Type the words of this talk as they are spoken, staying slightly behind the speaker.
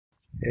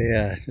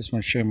Yeah, I just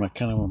want to show you my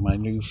kind of my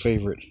new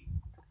favorite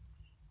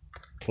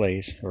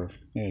place, or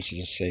maybe I should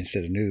just say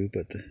instead of new,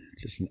 but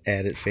just an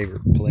added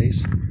favorite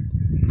place.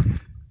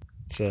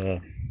 It's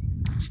some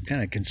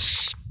kind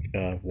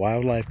of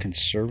wildlife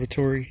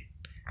conservatory,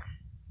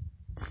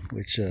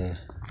 which I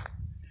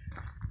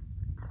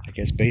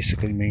guess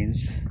basically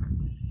means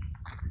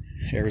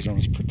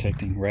Arizona's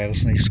protecting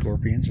rattlesnakes,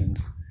 scorpions, and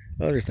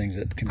other things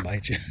that can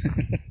bite you.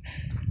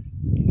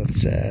 But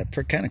it's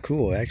kind of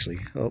cool, actually.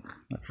 Oh,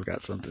 I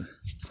forgot something.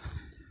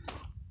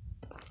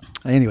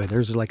 Anyway,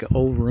 there's like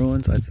old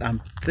ruins.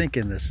 I'm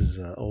thinking this is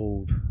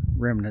old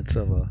remnants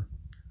of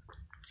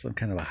some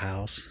kind of a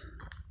house,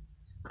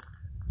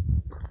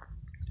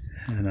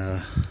 and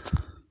of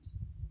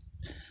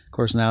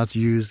course now it's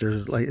used.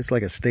 It's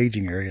like a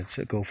staging area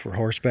to go for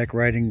horseback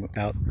riding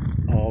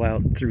all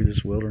out through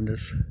this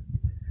wilderness,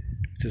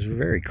 which is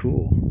very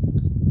cool.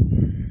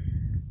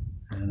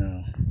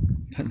 And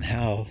but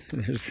now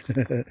there's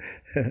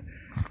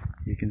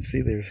you can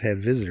see they've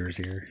had visitors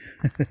here.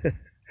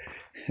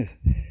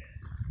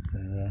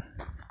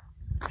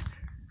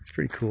 It's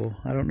pretty cool.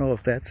 I don't know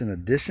if that's an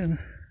addition,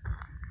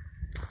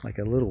 like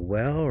a little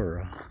well or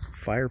a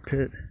fire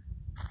pit,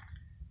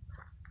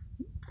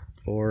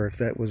 or if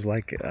that was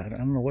like, I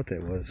don't know what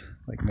that was,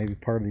 like maybe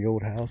part of the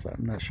old house.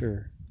 I'm not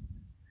sure.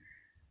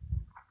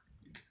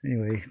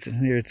 Anyway, it's in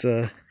here. It's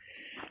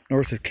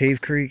north of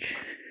Cave Creek.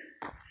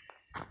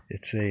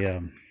 It's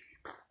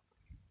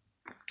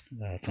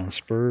it's on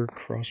Spur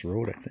Cross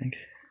Road, I think.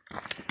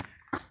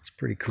 It's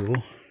pretty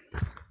cool.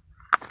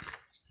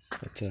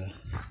 But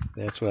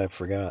that's what I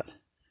forgot.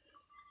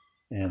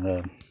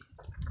 And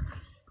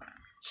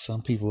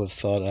some people have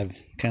thought I'm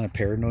kind of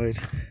paranoid,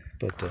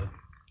 but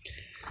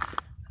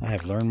I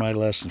have learned my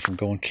lesson from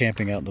going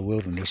camping out in the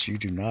wilderness. You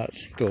do not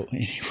go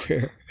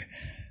anywhere.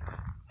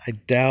 I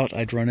doubt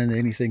I'd run into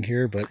anything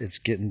here, but it's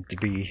getting to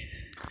be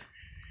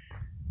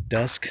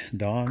dusk,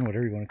 dawn,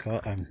 whatever you want to call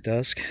it. I'm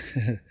dusk,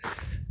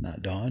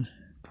 not dawn.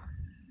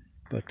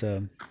 But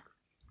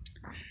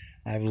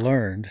I've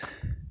learned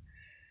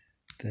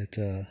that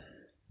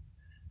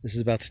this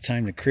is about the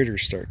time the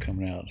critters start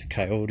coming out. The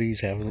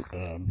coyotes have,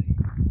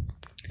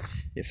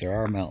 if there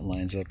are mountain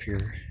lions up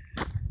here.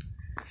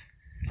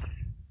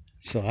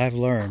 So I've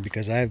learned,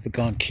 because I've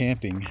gone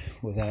camping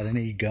without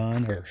any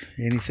gun or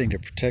anything to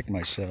protect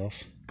myself.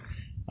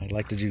 I'd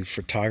like to do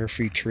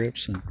photography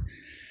trips, and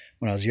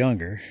when I was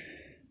younger.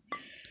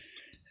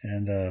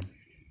 And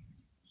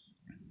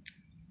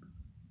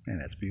man,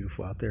 that's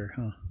beautiful out there,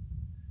 huh?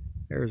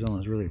 Arizona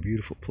is really a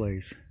beautiful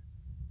place.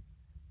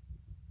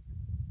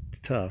 It's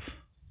tough,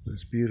 but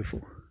it's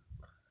beautiful.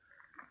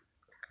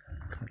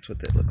 That's what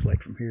that looks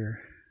like from here.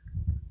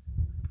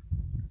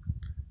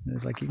 And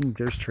it's like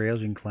there's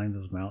trails you can climb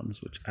those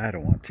mountains, which I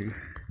don't want to.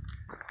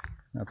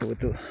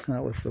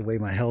 Not with the way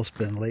my health's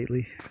been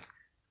lately.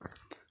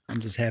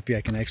 I'm just happy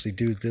I can actually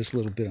do this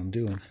little bit I'm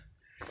doing.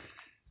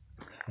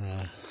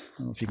 I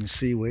don't know if you can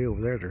see way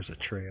over there. There's a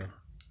trail,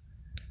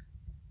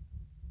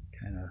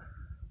 kind of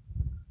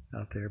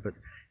out there. But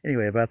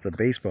anyway, about the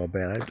baseball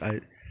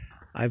bat,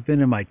 I've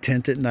been in my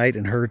tent at night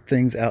and heard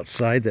things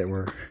outside that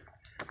were,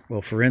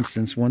 well, for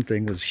instance, one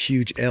thing was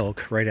huge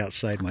elk right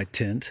outside my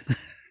tent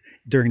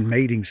during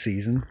mating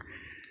season.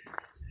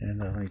 And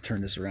let me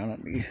turn this around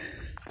on me.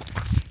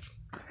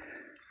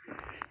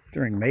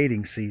 During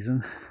mating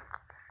season,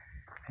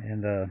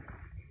 and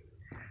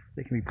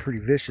they can be pretty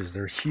vicious.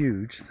 They're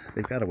huge.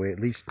 They've got to weigh at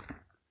least,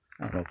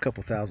 I don't know, a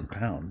couple thousand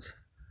pounds.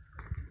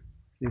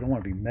 So you don't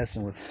want to be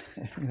messing with,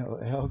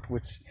 elk,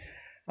 which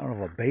I don't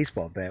know if a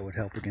baseball bat would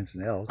help against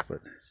an elk,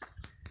 but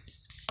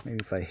maybe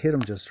if I hit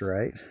them just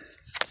right.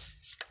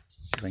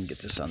 See if I can get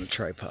this on the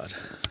tripod.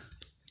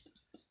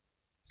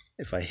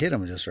 If I hit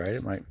them just right,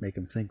 it might make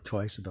them think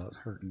twice about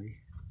hurting me.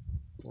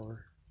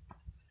 Or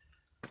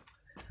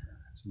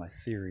that's my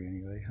theory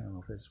anyway. I don't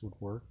know if this would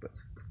work,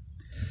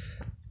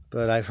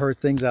 but I've heard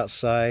things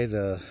outside,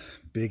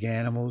 big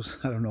animals.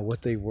 I don't know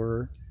what they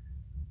were,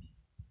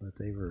 but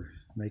they were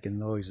making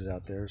noises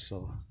out there.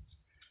 So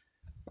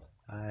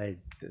I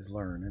did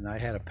learn, and I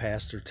had a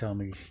pastor tell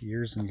me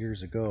years and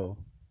years ago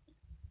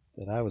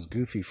that I was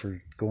goofy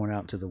for going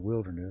out to the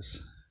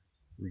wilderness,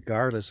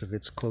 regardless if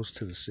it's close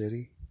to the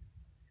city.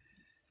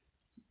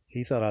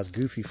 He thought I was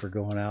goofy for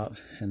going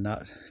out and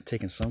not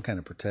taking some kind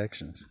of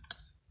protection,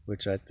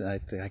 which I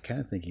kind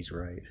of think he's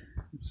right.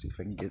 Let's see if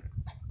I can get,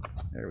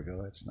 there we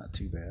go. That's not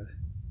too bad.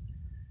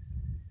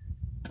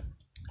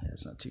 Yeah,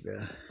 it's not too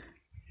bad.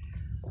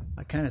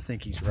 I kind of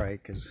think he's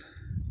right, because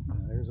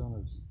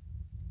Arizona's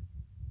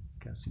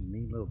got some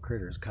mean little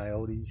critters,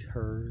 coyote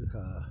herd,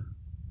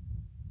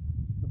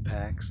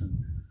 packs and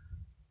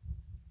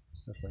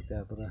stuff like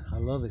that. But I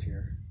love it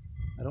here.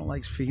 I don't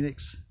like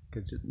Phoenix,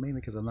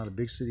 mainly because I'm not a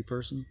big city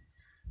person.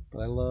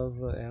 But I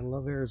love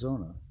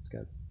Arizona. It's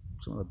got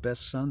some of the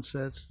best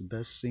sunsets, the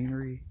best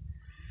scenery.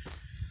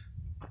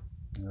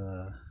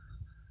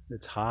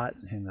 It's hot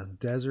in the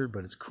desert,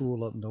 but it's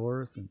cool up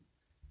north, and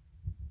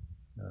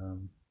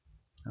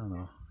I don't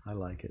know. I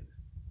like it.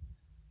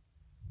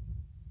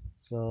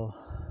 So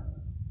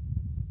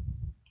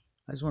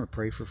I just want to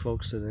pray for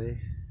folks today.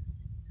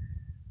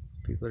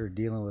 People that are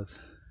dealing with,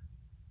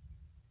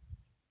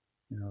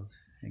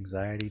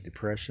 anxiety,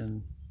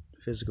 depression,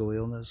 physical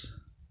illness.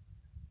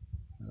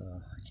 I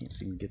can't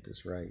seem to get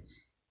this right.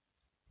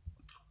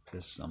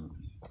 This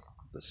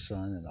the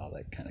sun and all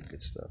that kind of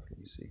good stuff. Let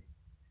me see.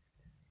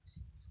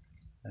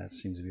 That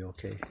seems to be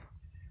okay.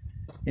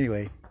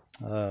 Anyway,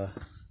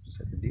 just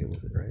have to deal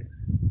with it, right?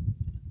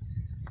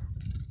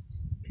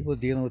 People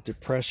dealing with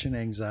depression,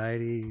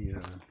 anxiety,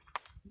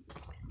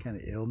 kind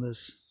of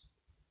illness.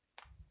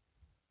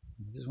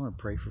 I just want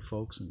to pray for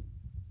folks and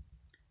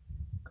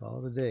call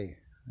it a day.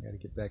 I got to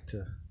get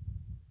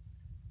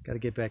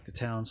back to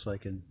town so I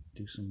can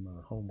do some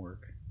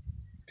homework,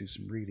 do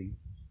some reading.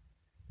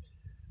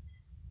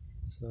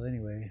 So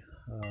anyway,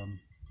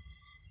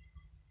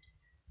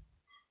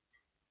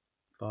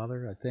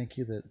 Father, I thank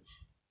you that,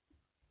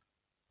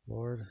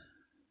 Lord,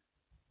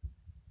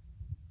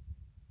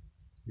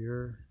 we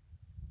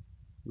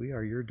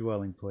are your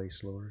dwelling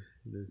place, Lord.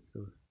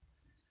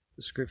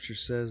 The scripture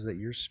says that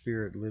your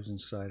spirit lives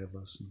inside of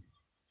us.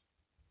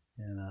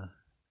 And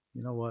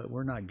you know what?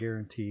 We're not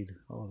guaranteed.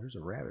 Oh, there's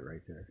a rabbit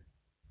right there.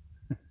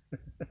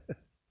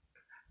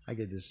 I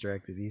get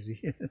distracted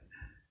easy.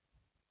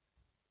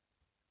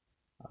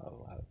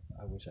 Oh,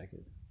 I wish I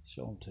could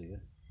show them to you.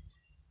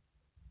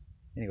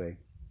 Anyway,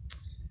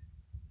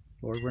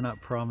 Lord, we're not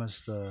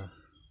promised, we're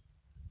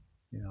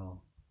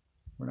not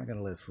going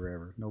to live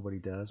forever. Nobody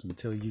does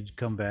until you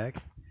come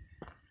back.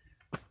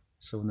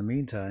 So in the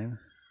meantime,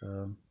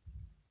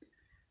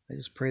 I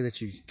just pray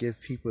that you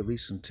give people at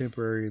least some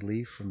temporary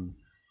relief from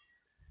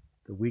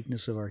the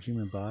weakness of our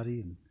human body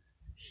and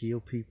heal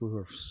people who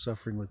are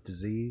suffering with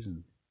disease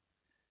and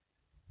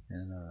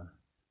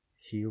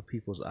heal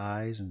people's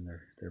eyes and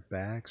their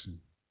backs and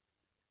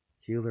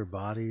heal their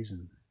bodies.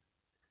 And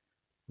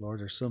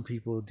Lord, there's some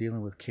people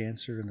dealing with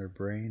cancer in their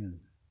brain and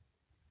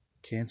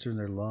cancer in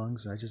their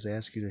lungs. I just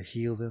ask you to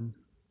heal them,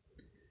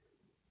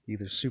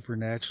 either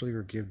supernaturally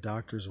or give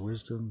doctors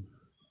wisdom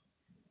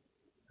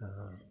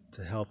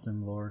to help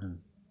them, Lord. And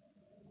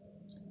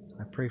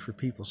I pray for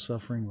people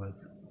suffering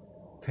with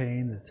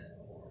pain that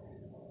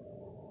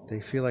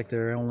they feel like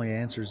their only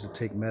answer is to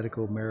take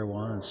medical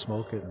marijuana and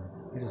smoke it. And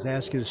I just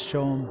ask you to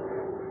show them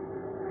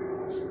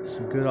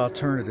some good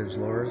alternatives,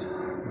 Lord.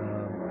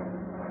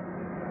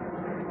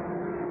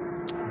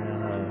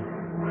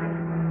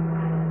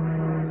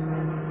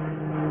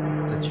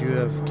 That you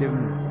have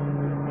given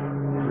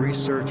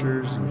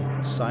researchers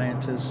and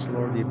scientists,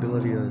 Lord, the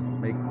ability to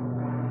make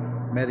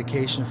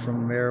medication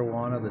from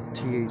marijuana, the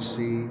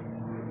THC,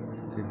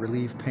 to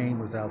relieve pain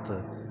without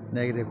the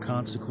negative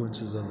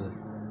consequences of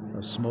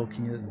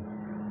smoking it,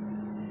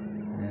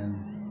 and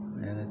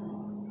it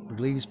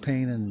relieves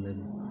pain, and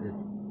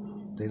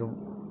they don't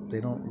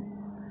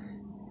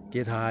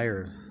get high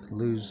or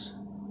lose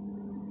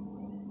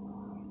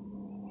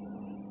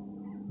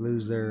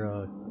their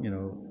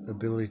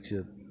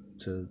ability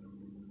to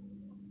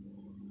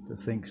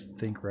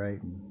think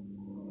right and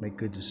make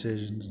good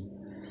decisions.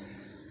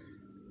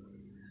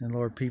 And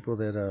Lord, people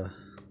that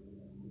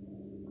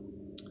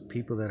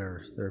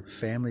their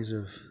families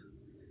are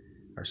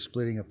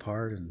splitting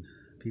apart, and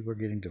people are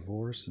getting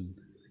divorced, and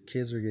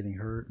kids are getting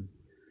hurt, and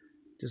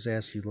just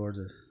ask you, Lord,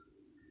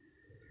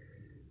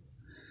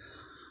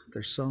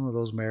 there's some of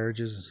those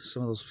marriages,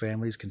 some of those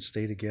families can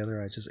stay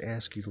together. I just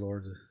ask you,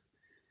 Lord,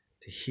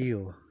 to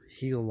heal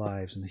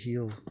lives and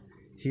heal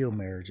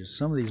marriages.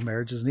 Some of these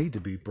marriages need to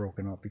be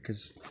broken up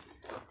because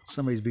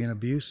somebody's being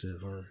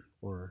abusive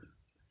or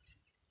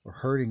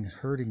hurting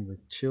the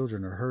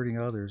children or hurting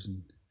others,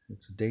 and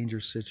it's a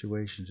dangerous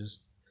situation.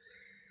 Just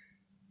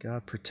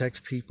God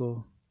protects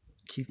people,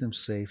 keep them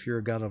safe. You're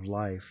a God of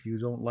life. You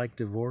don't like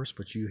divorce,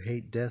 but you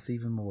hate death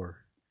even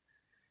more.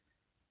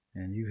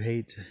 And you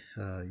hate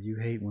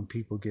when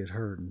people get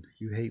hurt, and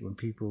you hate when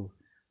people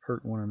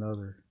hurt one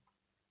another.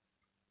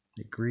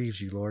 It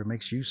grieves you, Lord. It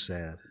makes you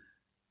sad.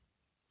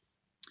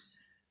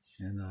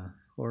 And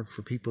Lord,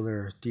 for people that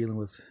are dealing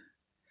with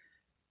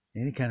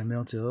any kind of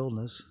mental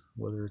illness,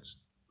 whether it's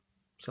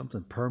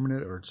something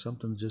permanent or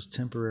something just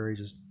temporary,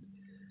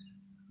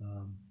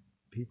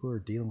 people are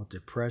dealing with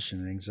depression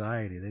and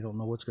anxiety. They don't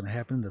know what's going to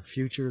happen in the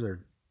future.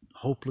 They're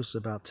hopeless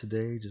about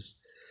today. I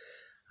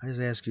just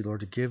ask you,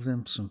 Lord, to give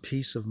them some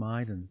peace of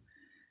mind and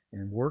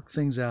work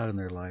things out in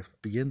their life.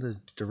 Begin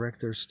to direct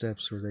their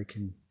steps where they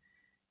can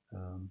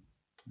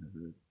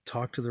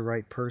talk to the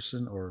right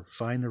person or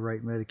find the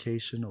right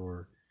medication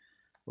or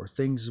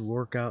things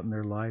work out in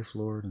their life,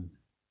 Lord. And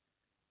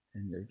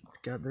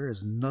God, there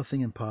is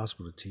nothing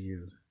impossible to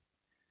you.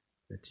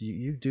 That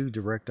you do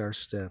direct our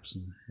steps,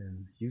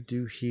 and you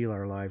do heal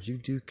our lives. You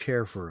do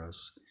care for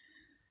us.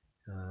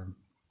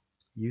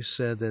 You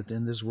said that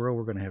in this world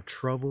we're going to have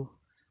trouble,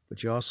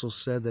 but you also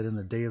said that in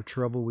the day of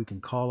trouble we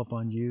can call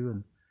upon you,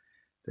 and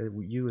that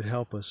you would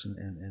help us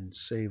and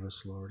save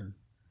us, Lord.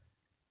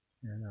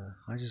 And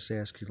I just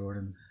ask you, Lord,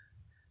 and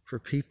for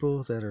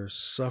people that are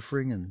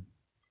suffering, and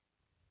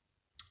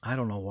I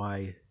don't know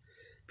why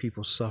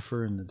people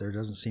suffer and there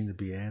doesn't seem to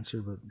be an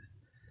answer, but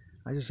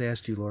I just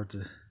ask you, Lord,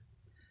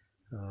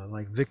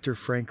 like Viktor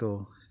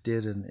Frankl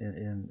did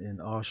in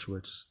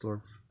Auschwitz.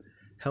 Lord,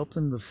 help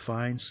them to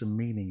find some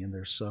meaning in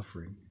their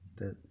suffering.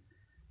 That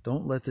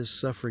don't let this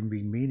suffering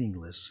be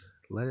meaningless.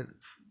 Let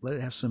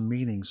it have some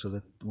meaning, so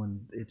that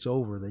when it's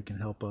over, they can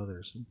help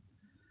others,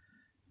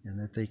 and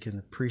that they can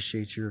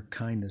appreciate your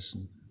kindness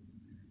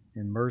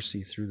and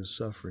mercy through the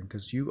suffering,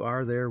 because you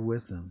are there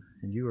with them,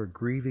 and you are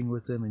grieving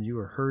with them, and you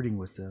are hurting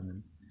with them,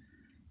 and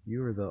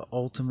you are the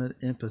ultimate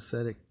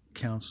empathetic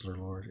counselor,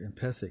 Lord,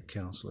 empathic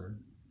counselor.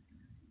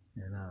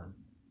 And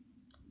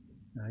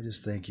I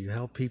just thank you.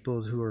 Help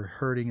people who are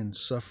hurting and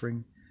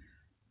suffering.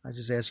 I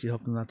just ask you to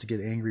help them not to get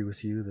angry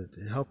with you, that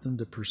help them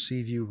to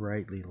perceive you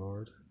rightly,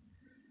 Lord,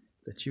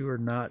 that you are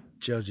not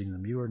judging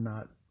them, you are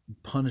not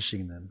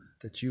punishing them,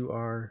 that you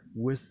are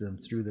with them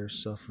through their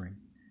suffering,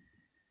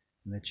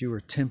 and that you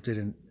are tempted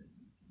in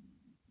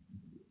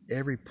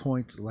every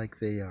point like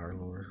they are,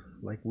 Lord,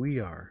 like we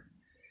are,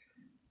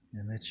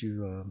 and that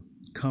you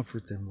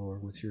comfort them,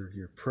 Lord, with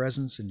your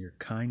presence and your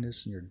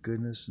kindness and your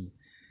goodness, and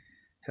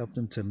help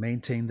them to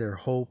maintain their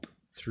hope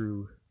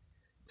through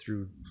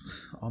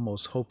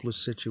almost hopeless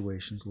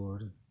situations,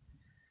 Lord.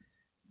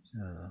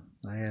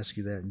 I ask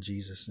you that in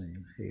Jesus'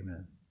 name.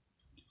 Amen.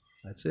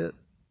 That's it.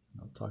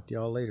 I'll talk to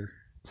y'all later.